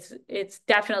 So it's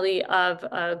definitely of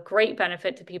a great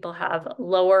benefit to people have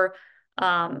lower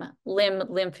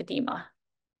lymphedema.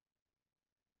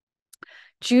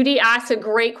 Judy asks a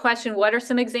great question. What are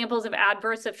some examples of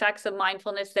adverse effects of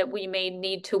mindfulness that we may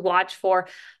need to watch for?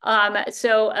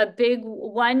 So a big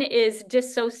one is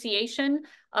dissociation.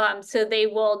 So they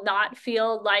will not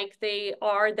feel like they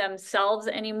are themselves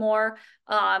anymore.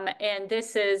 And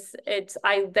this is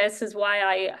why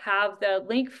I have the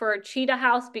link for Cheetah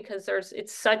House, because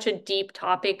it's such a deep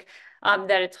topic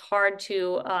that it's hard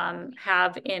to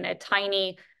have in a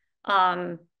tiny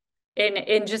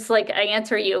in just like I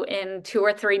answer you in 2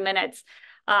 or 3 minutes.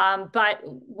 But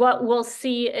what we'll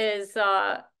see is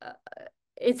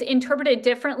it's interpreted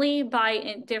differently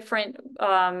by different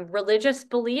religious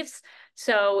beliefs.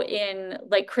 So in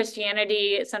like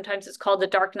Christianity, sometimes it's called the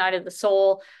dark night of the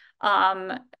soul.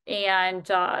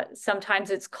 And sometimes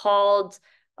it's called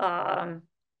part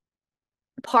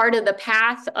of the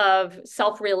path of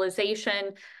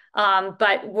self-realization.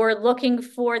 But we're looking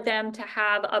for them to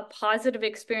have a positive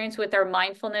experience with their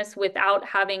mindfulness without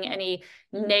having any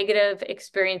negative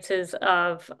experiences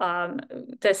of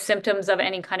the symptoms of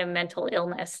any kind of mental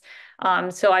illness.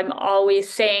 So I'm always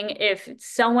saying, if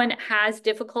someone has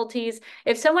difficulties,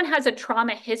 if someone has a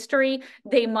trauma history,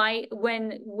 they might,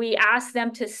 when we ask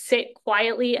them to sit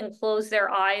quietly and close their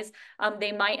eyes,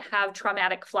 they might have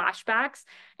traumatic flashbacks.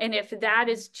 And if that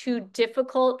is too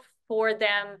difficult for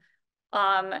them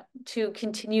to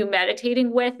continue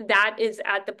meditating with, that is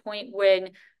at the point when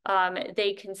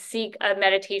they can seek a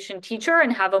meditation teacher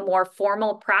and have a more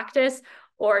formal practice,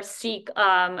 or seek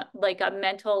like a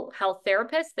mental health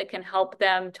therapist that can help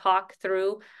them talk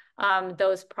through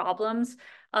those problems.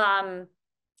 And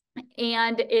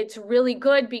it's really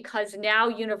good because now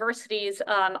universities,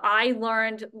 I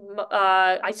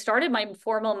started my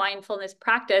formal mindfulness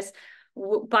practice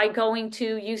by going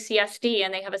to UCSD,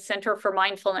 and they have a Center for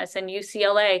Mindfulness, and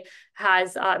UCLA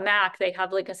has MAC, they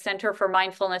have like a Center for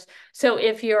Mindfulness. So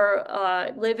if you're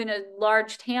live in a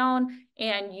large town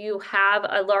and you have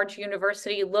a large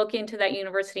university, look into that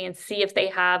university and see if they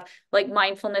have like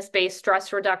mindfulness-based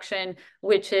stress reduction,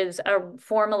 which is a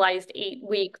formalized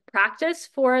 8-week practice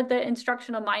for the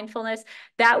instructional mindfulness.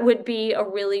 That would be a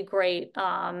really great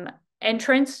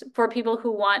entrance for people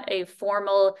who want a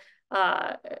formal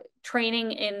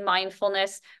training in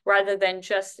mindfulness rather than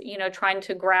just, you know, trying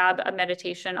to grab a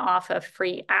meditation off a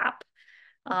free app.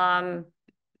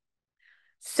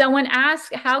 Someone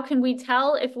asked, how can we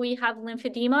tell if we have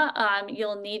lymphedema?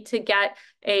 You'll need to get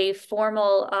a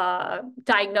formal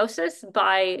diagnosis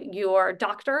by your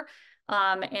doctor,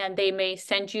 and they may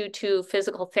send you to a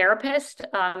physical therapist.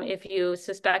 If you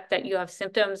suspect that you have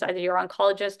symptoms, either your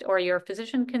oncologist or your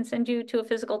physician can send you to a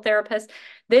physical therapist.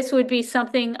 This would be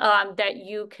something that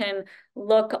you can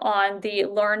look on the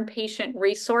LE&RN Patient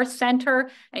Resource Center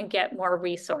and get more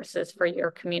resources for your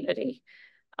community.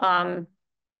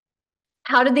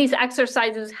 How do these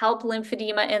exercises help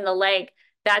lymphedema in the leg?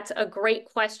 That's a great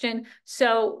question.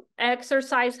 So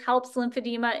exercise helps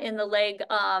lymphedema in the leg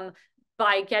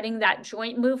by getting that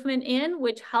joint movement in,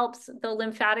 which helps the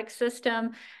lymphatic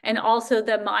system, and also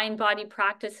the mind-body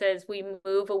practices. We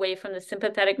move away from the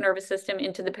sympathetic nervous system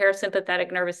into the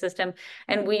parasympathetic nervous system.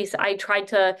 And I tried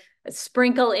to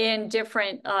sprinkle in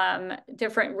different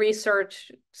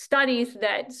research studies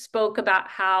that spoke about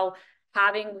how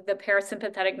having the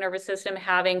parasympathetic nervous system,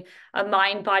 having a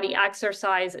mind-body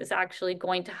exercise is actually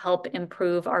going to help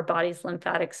improve our body's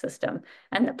lymphatic system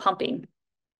and the pumping.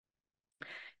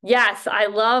 Yes, I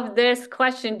love this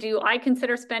question. Do I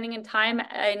consider spending in time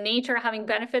in nature having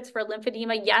benefits for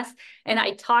lymphedema? Yes, and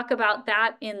I talk about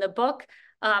that in the book.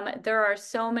 There are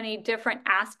so many different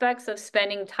aspects of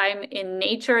spending time in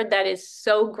nature that is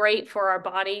so great for our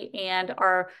body and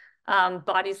our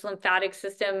body's lymphatic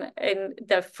system. And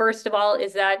the first of all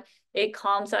is that it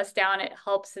calms us down. It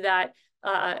helps that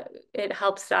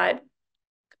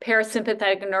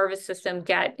parasympathetic nervous system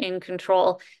get in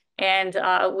control. And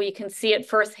we can see it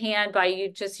firsthand by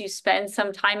you spend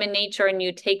some time in nature and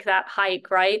you take that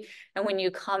hike, right? And when you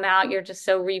come out, you're just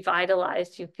so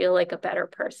revitalized. You feel like a better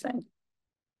person.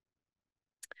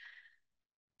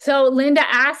 So Linda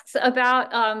asks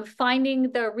about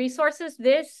finding the resources.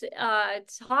 This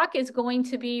talk is going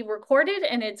to be recorded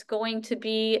and it's going to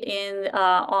be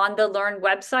on the LE&RN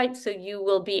website, so you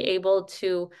will be able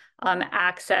to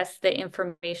access the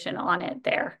information on it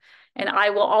there. And I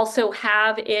will also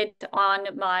have it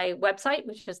on my website,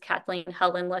 which is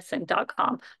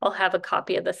KathleenHelenLisson.com. I'll have a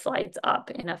copy of the slides up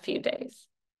in a few days.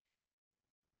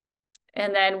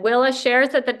 And then Willa shares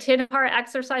that the Tidhar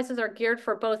exercises are geared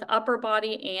for both upper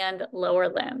body and lower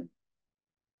limb.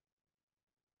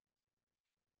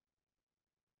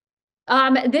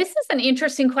 This is an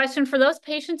interesting question. For those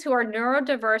patients who are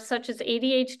neurodiverse, such as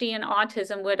ADHD and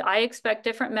autism, would I expect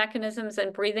different mechanisms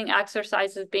and breathing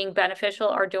exercises being beneficial,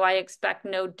 or do I expect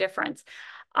no difference?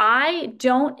 I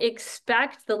don't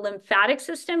expect the lymphatic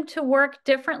system to work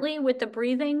differently with the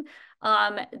breathing.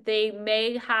 They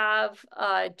may have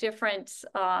a different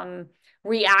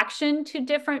reaction to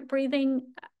different breathing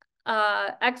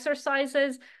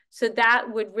exercises. So that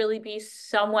would really be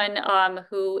someone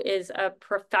who is a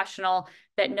professional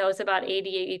that knows about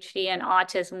ADHD and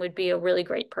autism would be a really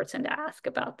great person to ask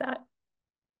about that.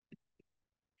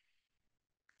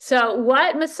 So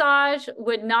what massage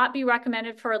would not be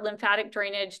recommended for lymphatic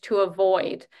drainage to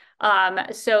avoid?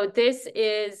 So this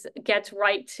gets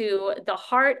right to the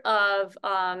heart of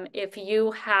if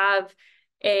you have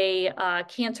a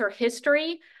cancer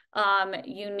history,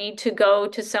 you need to go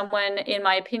to someone, in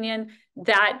my opinion,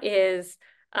 that is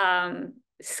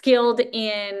skilled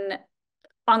in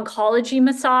oncology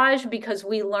massage, because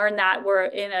we learn that we're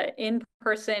in an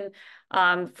in-person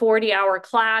 40-hour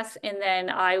class. And then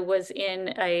I was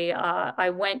I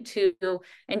went to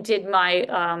and did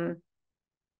my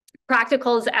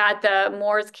practicals at the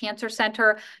Moores Cancer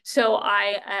Center. So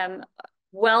I am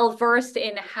well-versed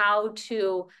in how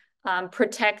to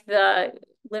protect the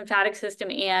lymphatic system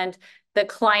and the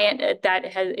client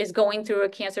that is going through a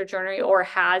cancer journey or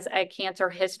has a cancer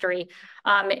history.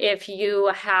 If you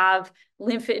have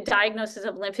diagnosis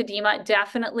of lymphedema,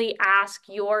 definitely ask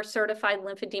your certified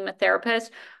lymphedema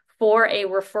therapist for a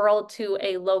referral to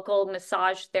a local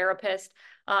massage therapist.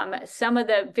 Some of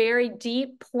the very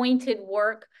deep pointed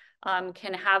work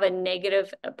can have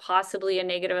possibly a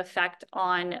negative effect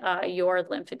on your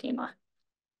lymphedema.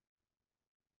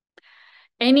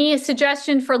 Any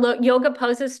suggestion for yoga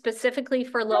poses specifically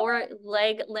for lower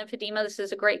leg lymphedema? This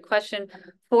is a great question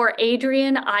for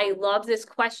Adrian. I love this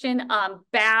question.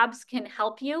 Babz can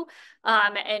help you,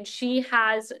 and she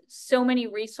has so many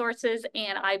resources,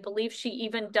 and I believe she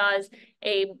even does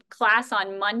a class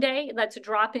on Monday. That's a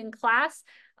drop-in class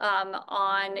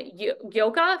on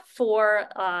yoga for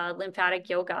lymphatic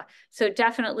yoga. So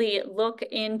definitely look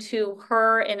into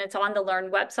her, and it's on the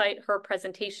LE&RN website, her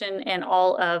presentation and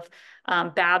all of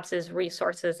Babz's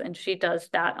resources, and she does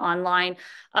that online.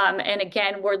 And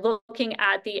again, we're looking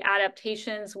at the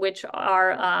adaptations, which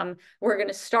are, we're going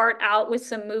to start out with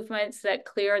some movements that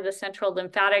clear the central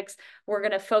lymphatics. We're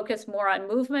going to focus more on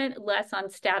movement, less on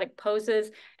static poses.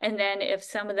 And then if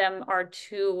some of them are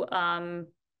too,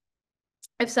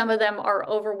 if some of them are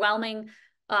overwhelming,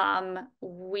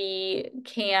 we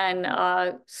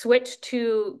can switch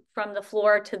from the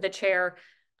floor to the chair,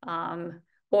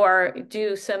 or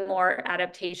do some more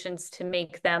adaptations to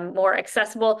make them more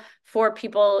accessible for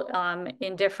people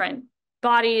in different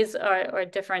bodies or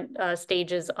different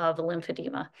stages of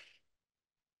lymphedema.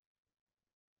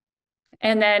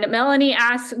 And then Melanie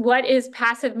asks, what is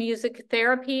passive music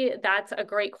therapy? That's a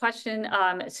great question.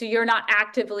 So you're not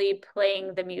actively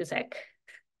playing the music.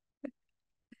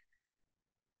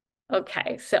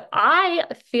 Okay, so I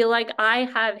feel like I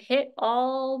have hit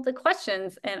all the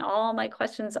questions and all my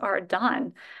questions are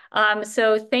done.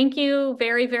 So thank you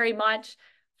very, very much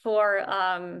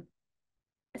for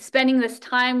spending this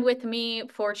time with me,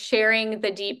 for sharing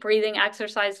the deep breathing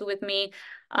exercise with me.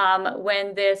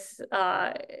 When this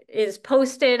is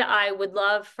posted, I would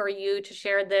love for you to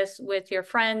share this with your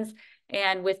friends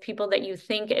and with people that you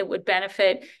think it would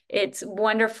benefit. It's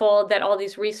wonderful that all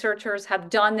these researchers have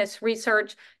done this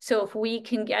research. So if we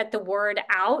can get the word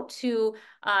out to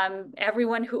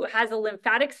everyone who has a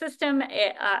lymphatic system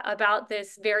about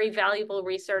this very valuable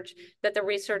research that the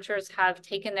researchers have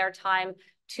taken their time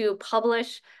to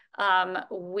publish,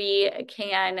 we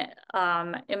can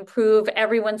improve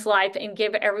everyone's life and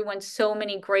give everyone so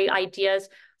many great ideas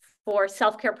for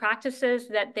self-care practices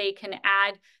that they can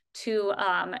add to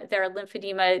their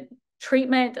lymphedema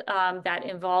treatment that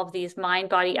involve these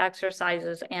mind-body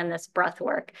exercises and this breath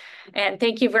work. And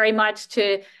thank you very much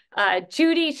to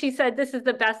Judy. She said, this is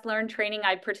the best LE&RN training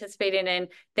I participated in.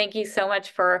 Thank you so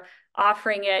much for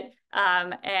offering it.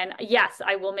 And yes,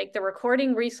 I will make the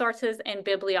recording, resources, and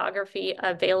bibliography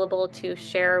available to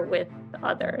share with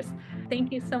others.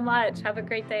 Thank you so much. Have a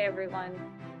great day,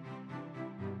 everyone.